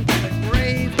 typewriting to the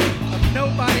grave of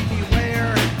nobody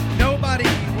beware, nobody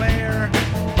beware,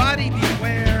 body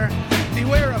beware,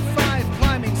 beware of 5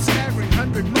 climbing, staggering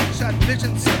 100 moonshot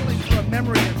visions settling for a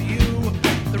memory of you.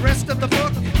 The rest of the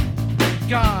book,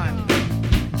 gone.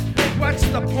 What's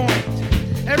the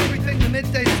point? Everything the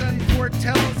midday sun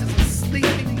foretells is a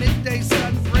sleeping midday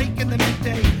sun, break in the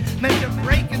midday, meant to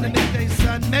break in the midday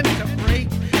sun, meant to break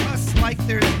us like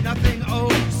there's nothing, oh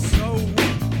so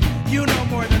weak. You know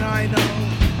more than I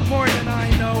know, more than I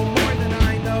know, more than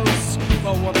I know.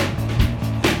 Scuba woman,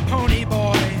 pony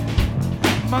boy,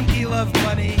 monkey love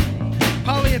bunny,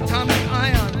 polyatomic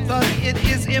ion thug. It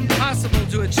is impossible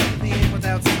to achieve the aim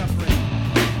without suffering.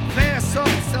 Vast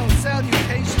soft cell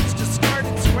salutations,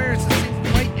 discarded squares that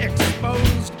seem quite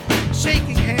exposed,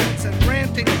 shaking hands and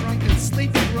ranting drunken,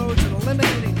 sleeping roads and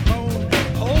eliminating bone.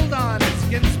 Hold on, it's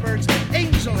Ginsberg's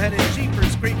angel-headed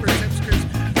jeepers, creepers, hipsters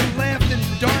who laughed in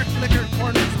dark liquor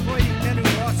corners, avoiding men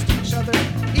who lost each other,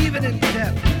 even in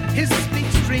death. His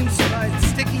speech dreams survived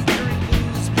sticky, dreary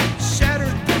blues,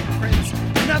 shattered footprints,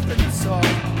 nothing soft,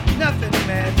 nothing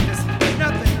madness,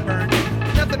 nothing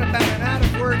burning, nothing about an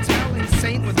out-of-words howling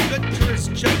saint with good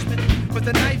tourist judgment, with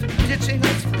a knife ditching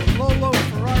us for a Lolo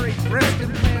Ferrari breast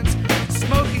implants,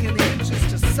 smoking in the inches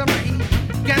to summer heat,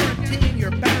 guaranteeing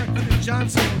your Barracuda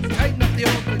Johnson will tighten up the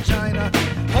old vagina.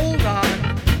 Hold on,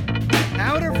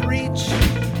 out of reach,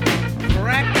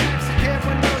 crack taxicab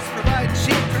windows provide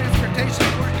cheap transportation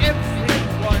for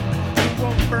everyone who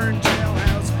won't burn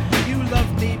jailhouse. You love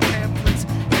me pamphlets,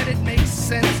 and it makes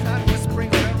sense, not whispering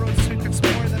railroad secrets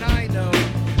more than I know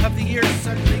of the years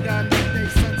suddenly gone, midday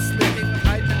sun sleeping with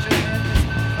hydrogen madness,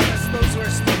 unless those who are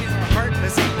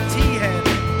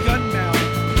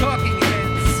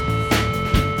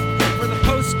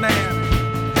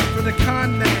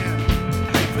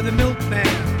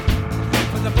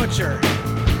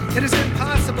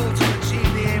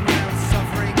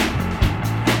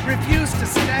Refuse to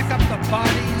stack up the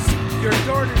bodies. Your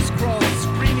daughters crawl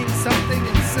screaming something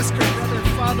in sister, brother,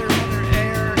 father, mother,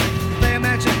 air. They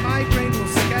imagine my brain will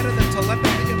scatter the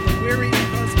telepathy of the weary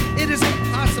because it is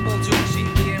impossible to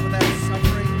achieve the aim without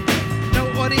suffering. No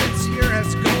audience here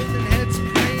has golden heads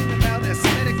praying about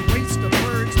aesthetic waste of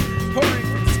words pouring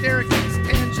from staircase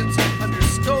tangents under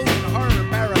stolen horror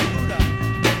barracuda.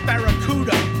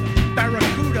 Barracuda,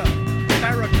 barracuda,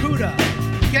 barracuda.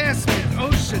 Gasping,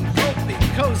 ocean, gulping,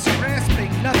 coast,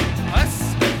 grasping, nothing.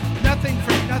 Us? Nothing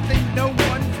for nothing, no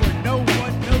one for no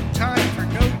one, no time for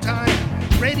no time.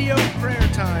 Radio prayer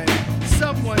time,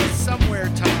 someone, somewhere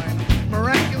time.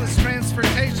 Miraculous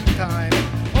transportation time.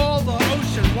 All the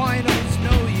ocean winos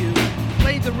know you.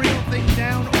 Lay the real thing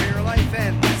down or your life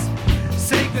ends.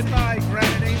 Say goodbye,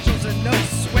 granite angels, and no,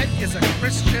 sweat is a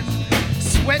Christian.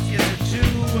 Sweat is a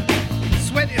Jew.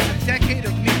 Sweat is a decade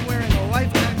of me wearing a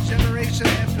lifetime generation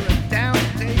after a down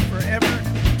day forever.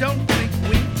 Don't think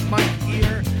weak, month,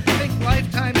 year. Think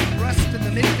lifetime of rust in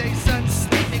the midday sun,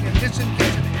 sleeping in mission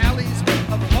kitchen alleys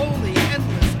of holy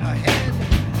endless ahead.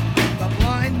 The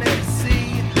blind may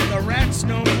see, the rats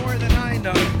know more than I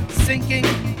know. Sinking,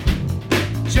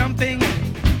 jumping,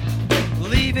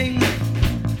 leaving.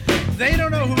 They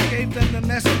don't know who gave them the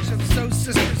message of so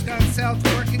sisters gone south,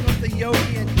 working with the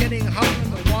yogi and getting hung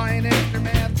in the wine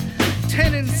aftermath.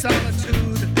 10 in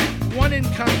solitude, 1 in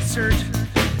concert,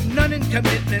 none in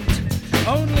commitment.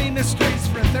 Only mysteries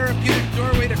for a therapeutic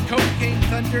doorway to cocaine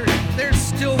thunder. There's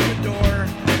still the door,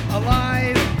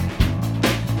 alive,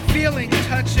 feeling,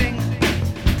 touching,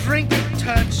 drinking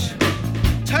touch,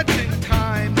 touching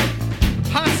time,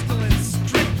 hostile and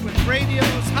strict with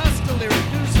radios, hostile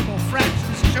irreducible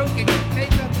fractures, choking with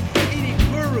makeup, eating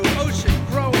guru, ocean,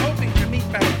 grow, hoping to meet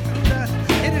barracuda.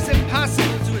 It is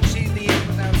impossible to achieve the aim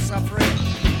without suffering.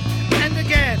 And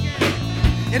again,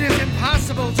 it is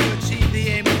impossible to achieve the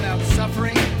aim without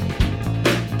suffering.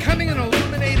 Coming in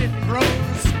illuminated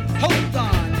prose, hold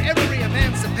on, every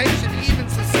emancipation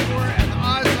evens the score, and the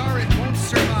odds are it won't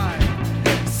survive.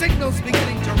 Signals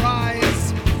beginning to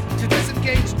rise, to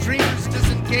disengage dreamers,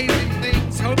 disengaging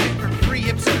things, hoping for free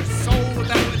hipster soul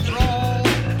without withdrawal.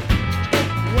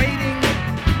 Waiting,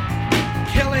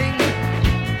 killing,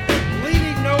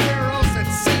 leading nowhere else that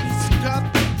seems up.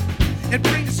 It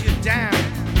brings you down.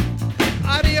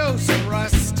 Adios,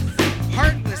 rust.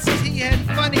 Heartless, tea-head,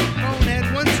 funny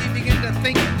bonehead. Once you begin to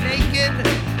think naked,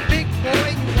 big boy,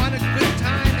 you want a good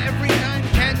time every time.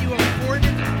 Can you afford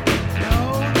it?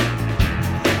 No?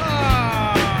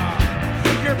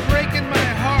 Ah, you're breaking my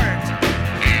heart.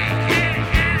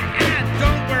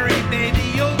 Don't worry, baby,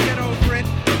 you'll get over it.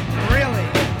 Really.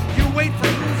 You wait for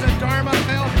Ruza Dharma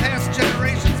fell past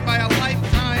generations by a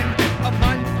lifetime, a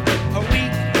month, a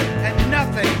week, and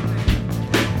nothing.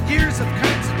 Years of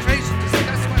concentration,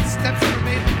 discuss what steps were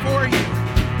made before you.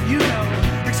 You know,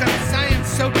 except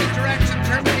science-soaked interaction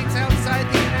terminates outside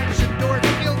the inaction door,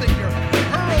 fielding your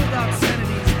hurled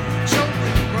obscenities,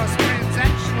 shouldering across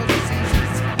transactional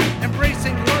diseases,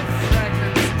 embracing love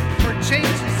fragments for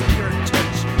changes in your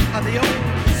touch on the old,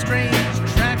 strange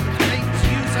track of things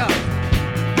used up,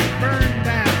 burned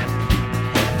down,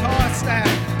 tossed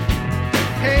out,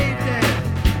 caved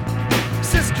in.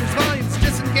 Sisters, volumes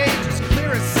disengage as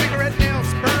clear as cigarette nails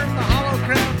burn the hollow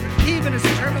ground, even as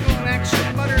terminal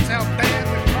inaction mutters how bad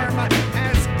the karma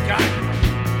has gotten.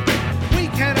 We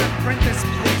cannot print this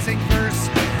pleasing verse.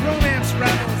 Romance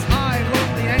ravels high,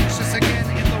 lonely, anxious again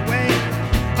in the way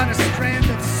on a strand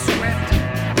of sweat.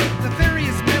 The theory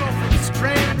is mental from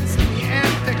strands in the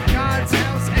antic God's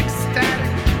house,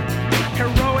 ecstatic,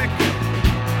 heroic,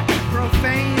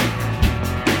 profane,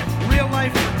 real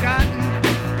life forgotten,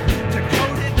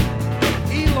 decoded,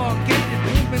 elongated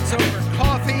movements over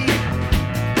coffee,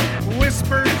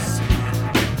 whispers,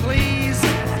 please,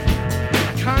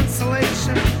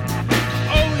 consolation.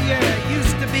 Oh yeah,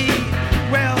 used to be,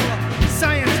 well,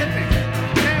 scientific.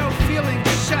 Now feeling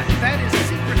shut. That is,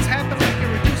 secrets happen like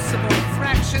irreducible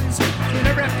fractions. You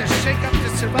never have to shake up to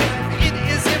survive. It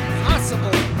is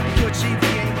impossible to achieve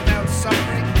the aim without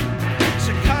suffering.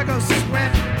 Chicago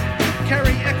sweat,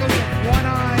 carry echoes of one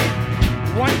eye,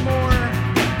 one more,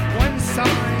 one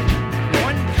sign,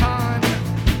 one con,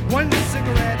 one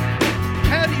cigarette.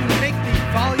 How do you make the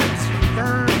volumes you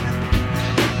burn?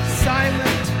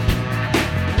 Silent,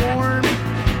 warm,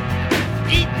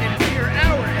 eaten in fear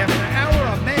hour after hour.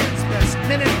 A man's best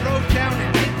minute rode down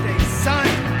in midday sun,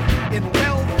 in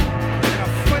wealth, in a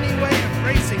funny way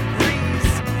embracing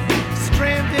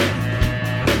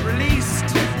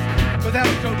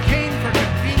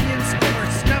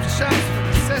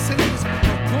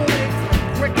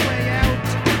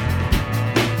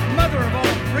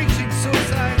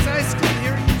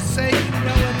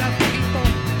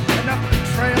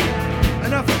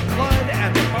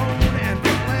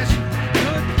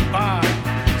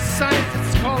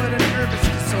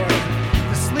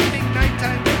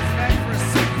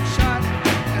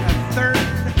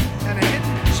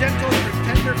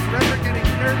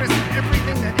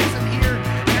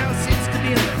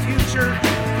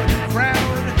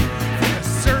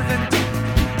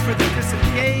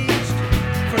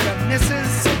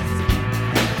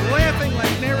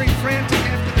frantic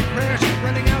after the crash,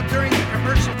 running out during the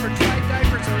commercial for dry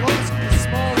diapers, or lost in a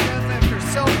small death after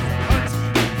cell phone hugs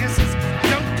and kisses.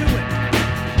 Don't do it.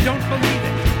 Don't believe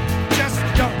it. Just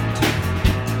don't.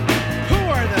 Who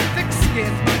are the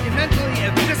thick-skinned, monumentally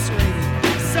eviscerating,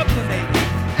 sublimating,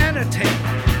 annotating,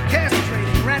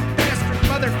 castrating, rat bastard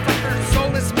motherfucker,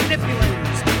 soulless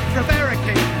manipulators,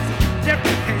 prevaricators,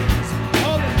 deprecators,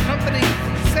 all-encompassing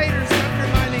crusaders,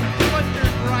 undermining, plunder,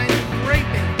 grinding,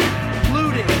 raping,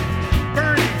 looting,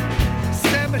 burning,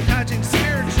 sabotaging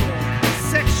spiritual,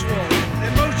 sexual,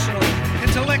 emotional,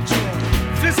 intellectual,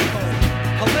 physical,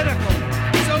 political,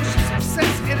 social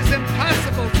success? It is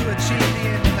impossible to achieve the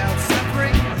end without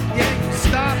suffering. Yet you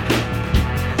stop,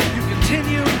 you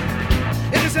continue.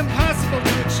 It is impossible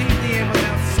to achieve the end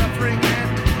without suffering,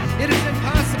 and it is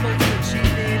impossible to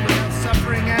achieve the end without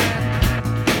suffering,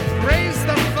 and raise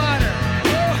the fodder.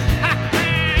 Oh, ha, ha,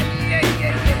 yeah,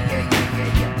 yeah, yeah, yeah, yeah,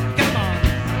 yeah, yeah. Come on,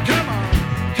 come on,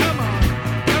 come on,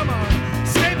 come on.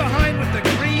 Stay behind with the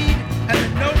greed and the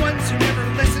no ones who never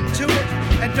listen to it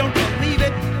and don't believe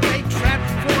it. They trap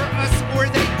for us or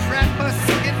they trap us,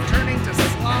 skin turning to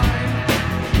slime.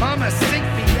 Mama, sink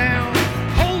me down,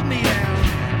 hold me down.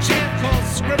 Chant calls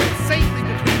scribbled safely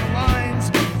between the lines,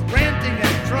 ranting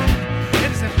and drunk.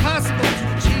 It is impossible to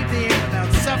achieve the end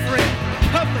without suffering.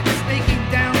 Public sneaking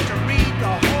down to read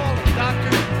the Hall of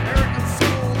Doctors of American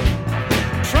Soul.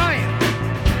 Try it.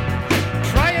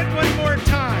 Try it one more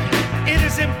time. It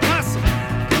is impossible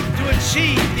to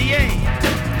achieve the aim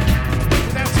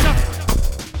without suffering.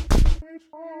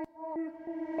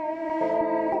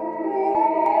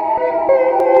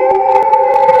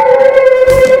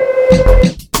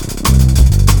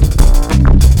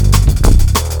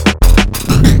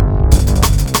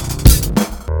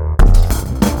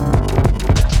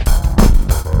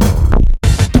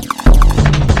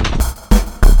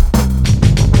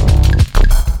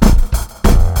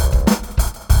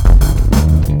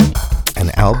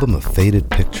 Album of faded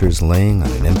pictures laying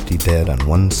on an empty bed on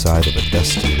one side of a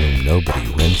dusty room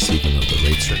nobody rents, even though the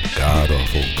rates are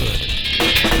god-awful good.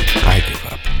 I give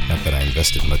up. Not that I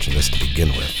invested much in this to begin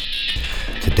with.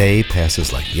 Today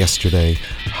passes like yesterday.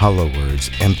 Hollow words,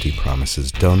 empty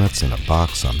promises, donuts in a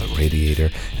box on the radiator,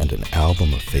 and an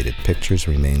album of faded pictures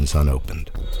remains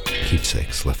unopened.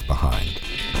 Keepsakes left behind.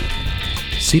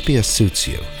 Sepia suits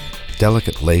you.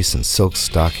 Delicate lace and silk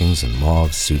stockings and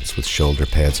mauve suits with shoulder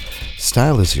pads.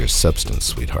 Style is your substance,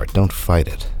 sweetheart. Don't fight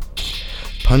it.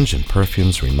 Pungent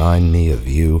perfumes remind me of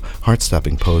you.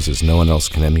 Heart-stopping poses no one else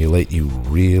can emulate. You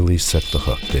really set the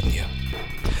hook, didn't you?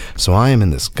 So I am in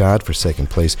this godforsaken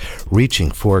place, reaching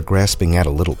for, grasping at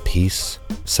a little peace,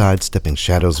 sidestepping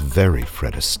shadows, very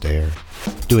Fred Astaire,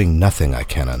 doing nothing I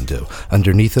can undo.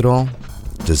 Underneath it all,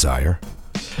 desire.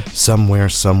 Somewhere,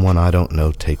 someone I don't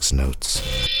know takes notes.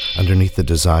 Underneath the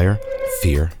desire,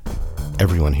 fear.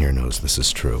 Everyone here knows this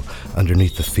is true.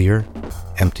 Underneath the fear,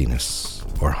 emptiness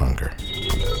or hunger.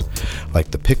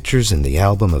 Like the pictures in the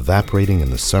album evaporating in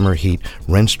the summer heat,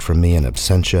 wrenched from me in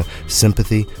absentia,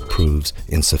 sympathy proves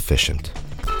insufficient.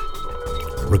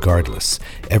 Regardless,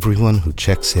 everyone who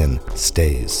checks in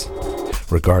stays.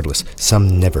 Regardless,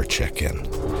 some never check in.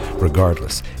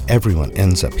 Regardless, everyone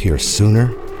ends up here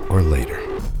sooner or later.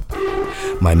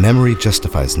 My memory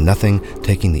justifies nothing,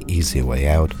 taking the easy way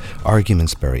out.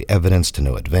 Arguments bury evidence to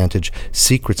no advantage.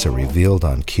 Secrets are revealed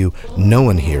on cue. No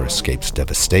one here escapes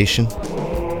devastation,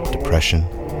 depression,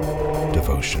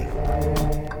 devotion.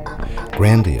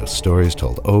 Grandiose stories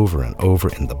told over and over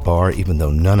in the bar, even though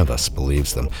none of us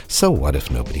believes them. So what if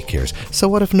nobody cares? So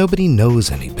what if nobody knows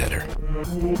any better?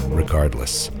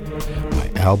 Regardless, my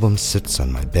album sits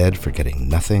on my bed, forgetting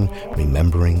nothing,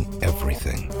 remembering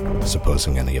everything,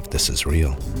 supposing any of this is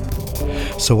real.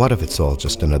 So what if it's all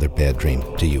just another bad dream?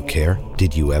 Do you care?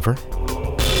 Did you ever?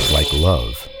 Like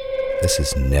love, this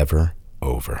is never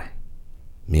over.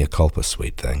 Mea culpa,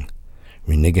 sweet thing.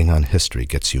 Reneging on history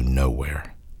gets you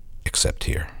nowhere, except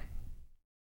here.